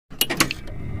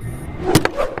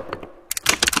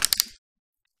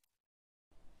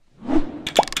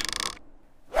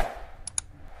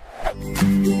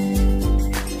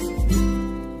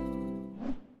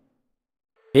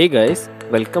Hey guys,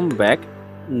 welcome back.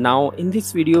 Now in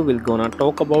this video we're gonna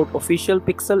talk about official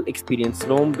Pixel Experience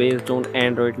ROM based on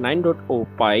Android 9.0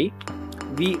 Pie.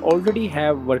 We already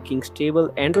have working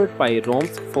stable Android Pie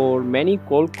ROMs for many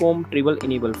Qualcomm triple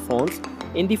enabled phones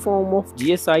in the form of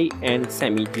GSI and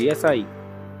semi GSI.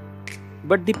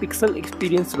 But the Pixel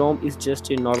Experience ROM is just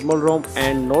a normal ROM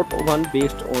and not one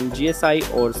based on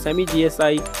GSI or semi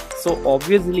GSI, so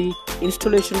obviously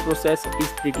installation process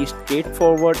is pretty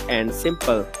straightforward and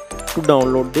simple. To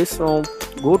download this ROM,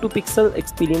 go to Pixel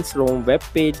Experience ROM web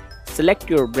page, select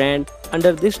your brand,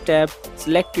 under this tab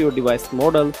select your device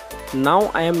model.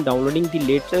 Now I am downloading the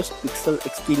latest Pixel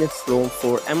Experience ROM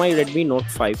for my Redmi Note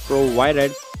 5 Pro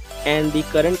wired and the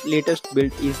current latest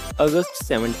build is August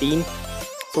 17.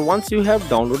 So once you have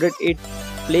downloaded it,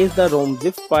 place the ROM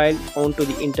zip file onto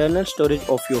the internal storage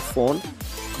of your phone.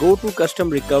 Go to custom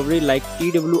recovery like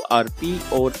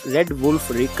TWRP or Red Wolf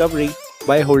recovery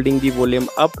by holding the volume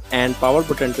up and power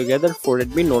button together for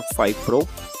Redmi Note 5 Pro.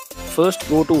 First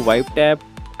go to Wipe tab,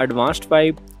 Advanced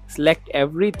Wipe, select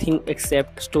everything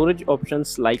except storage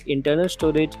options like internal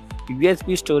storage,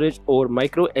 USB storage or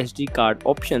micro SD card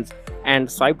options and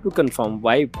swipe to confirm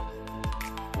wipe.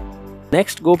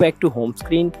 Next go back to home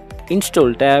screen,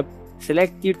 install tab,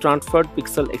 select the transferred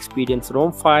Pixel Experience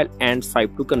ROM file and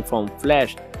swipe to confirm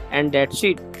flash. And that's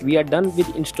it, we are done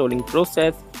with installing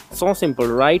process. So simple,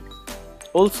 right?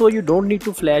 Also you don't need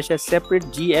to flash a separate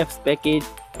GFs package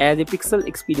as a Pixel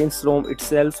Experience ROM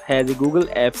itself has a Google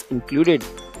Apps included.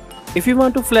 If you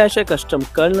want to flash a custom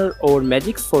kernel or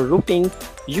magics for rooting,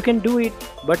 you can do it,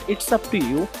 but it's up to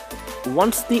you.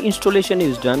 Once the installation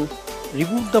is done,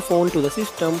 reboot the phone to the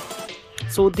system.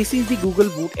 So this is the Google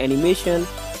boot animation,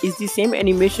 is the same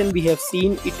animation we have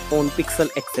seen it on Pixel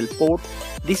XL port.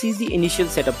 This is the initial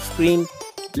setup screen.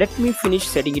 Let me finish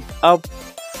setting it up.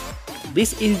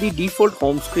 This is the default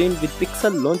home screen with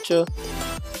Pixel launcher.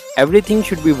 Everything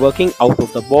should be working out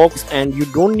of the box and you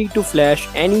don't need to flash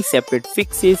any separate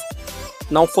fixes.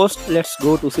 Now first let's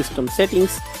go to system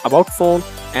settings, about phone,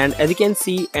 and as you can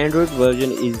see Android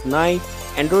version is 9,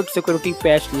 Android security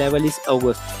patch level is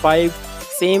August 5,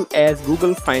 same as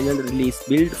Google final release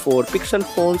build for Pixel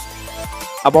phones.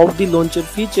 About the launcher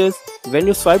features, when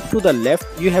you swipe to the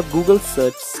left you have Google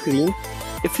search screen.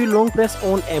 If you long press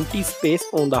on empty space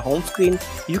on the home screen,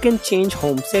 you can change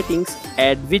home settings,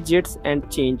 add widgets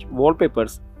and change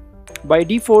wallpapers. By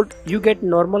default, you get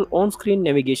normal on-screen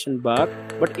navigation bar,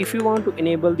 but if you want to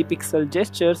enable the Pixel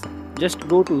gestures, just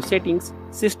go to settings,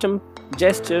 system,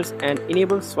 gestures and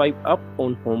enable swipe up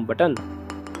on home button.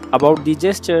 About the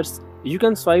gestures, you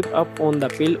can swipe up on the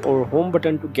pill or home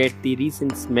button to get the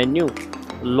recents menu.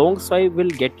 Long swipe will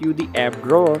get you the app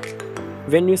drawer.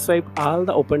 When you swipe all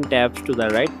the open tabs to the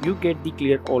right, you get the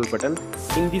clear all button.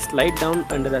 In the slide down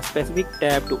under a specific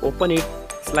tab to open it,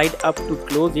 slide up to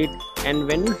close it, and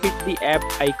when you hit the app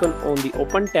icon on the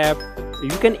open tab,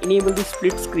 you can enable the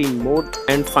split screen mode.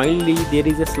 And finally, there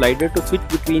is a slider to switch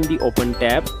between the open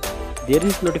tabs. There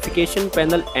is notification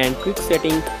panel and quick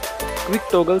setting. Quick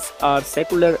toggles are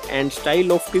secular and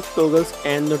style of quick toggles,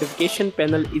 and notification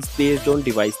panel is based on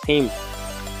device theme.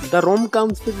 The ROM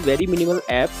comes with very minimal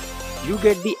apps. You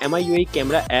get the MIUI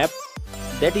camera app,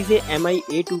 that is a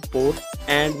MIA2 port,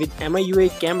 and with MIUI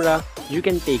camera you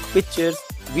can take pictures,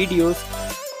 videos.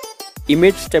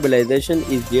 Image stabilization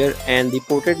is there and the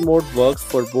portrait mode works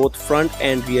for both front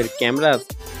and rear cameras.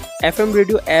 FM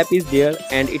radio app is there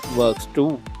and it works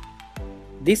too.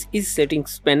 This is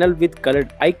settings panel with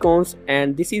colored icons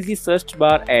and this is the search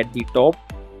bar at the top.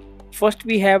 First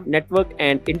we have network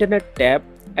and internet tab.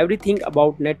 Everything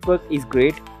about network is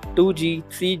great. 2G,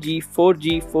 3G,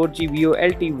 4G, 4G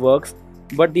VoLTE works,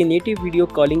 but the native video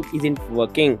calling isn't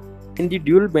working. In the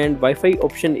dual band Wi-Fi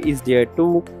option is there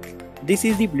too. This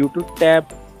is the Bluetooth tab.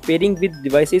 Pairing with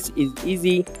devices is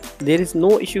easy. There is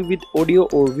no issue with audio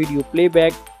or video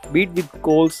playback, be it with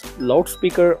calls,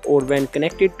 loudspeaker or when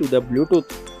connected to the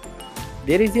Bluetooth.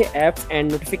 There is a apps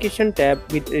and notification tab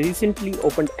with recently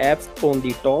opened apps on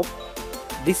the top.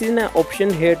 This is an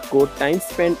option here called time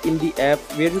spent in the app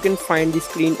where you can find the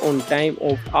screen on time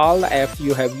of all the apps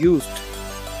you have used.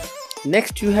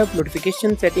 Next you have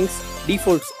notification settings,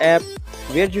 defaults app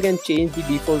where you can change the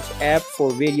defaults app for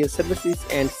various services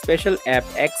and special app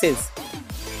access.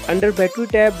 Under battery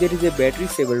tab there is a battery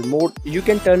saver mode. You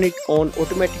can turn it on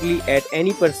automatically at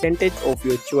any percentage of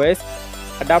your choice.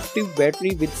 Adaptive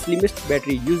battery with slimmest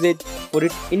battery usage for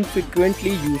its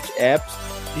infrequently used apps.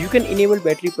 You can enable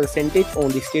battery percentage on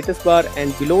the status bar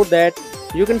and below that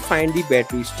you can find the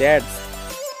battery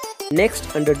stats.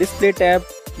 Next under display tab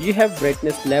You have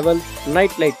brightness level,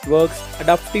 night light works,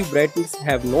 adaptive brightness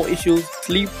have no issues,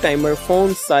 sleep timer,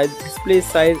 phone size, display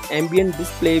size, ambient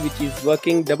display which is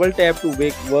working, double tap to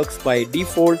wake works by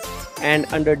default, and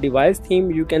under device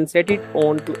theme you can set it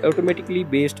on to automatically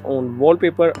based on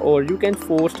wallpaper, or you can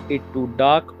force it to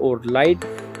dark or light,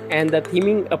 and the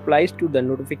theming applies to the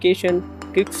notification,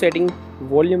 quick setting,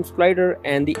 volume slider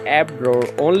and the app drawer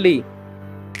only.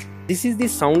 This is the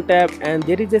sound tab, and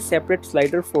there is a separate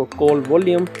slider for call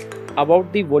volume.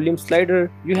 About the volume slider,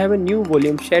 you have a new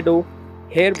volume shadow.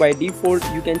 Here by default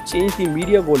you can change the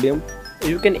media volume.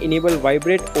 You can enable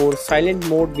vibrate or silent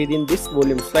mode within this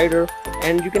volume slider,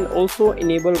 and you can also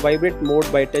enable vibrate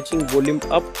mode by touching volume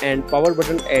up and power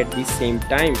button at the same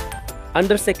time.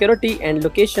 Under security and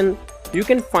location, you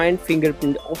can find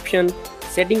fingerprint option.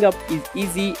 Setting up is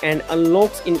easy and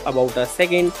unlocks in about a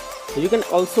second. You can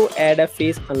also add a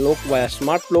face unlock via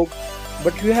smart lock,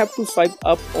 but you have to swipe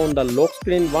up on the lock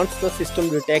screen once the system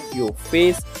detects your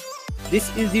face. This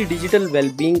is the digital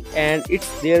well-being and it's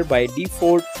there by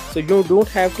default, so you don't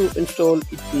have to install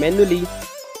it manually.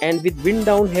 And with wind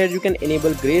down here you can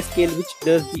enable grayscale, which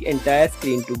does the entire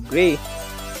screen to gray.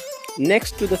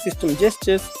 Next to the system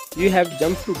gestures, you have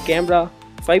jump to camera,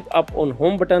 swipe up on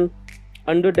home button.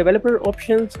 Under developer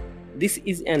options, this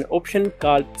is an option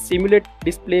called simulate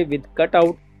display with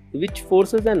cutout, which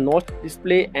forces a notch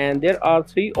display, and there are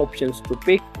 3 options to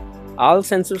pick. All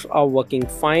sensors are working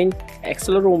fine: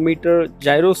 accelerometer,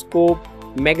 gyroscope,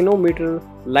 magnetometer,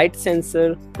 light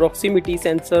sensor, proximity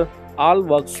sensor, all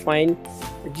works fine.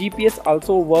 GPS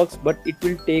also works, but it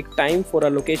will take time for a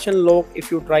location lock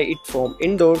if you try it from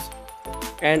indoors.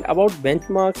 And about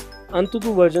benchmarks,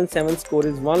 Antutu version 7 score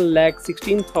is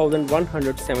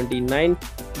 1,16,179,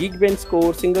 Geekbench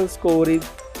score single score is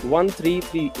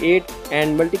 1338,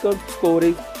 and multi-core score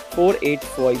is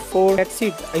 4854. That's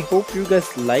it. I hope you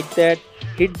guys like that.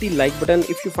 Hit the like button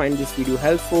if you find this video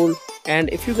helpful, and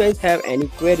if you guys have any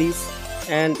queries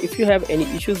and if you have any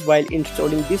issues while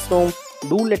installing this ROM,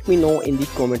 do let me know in the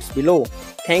comments below.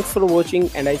 Thanks for watching,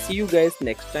 and I see you guys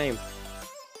next time.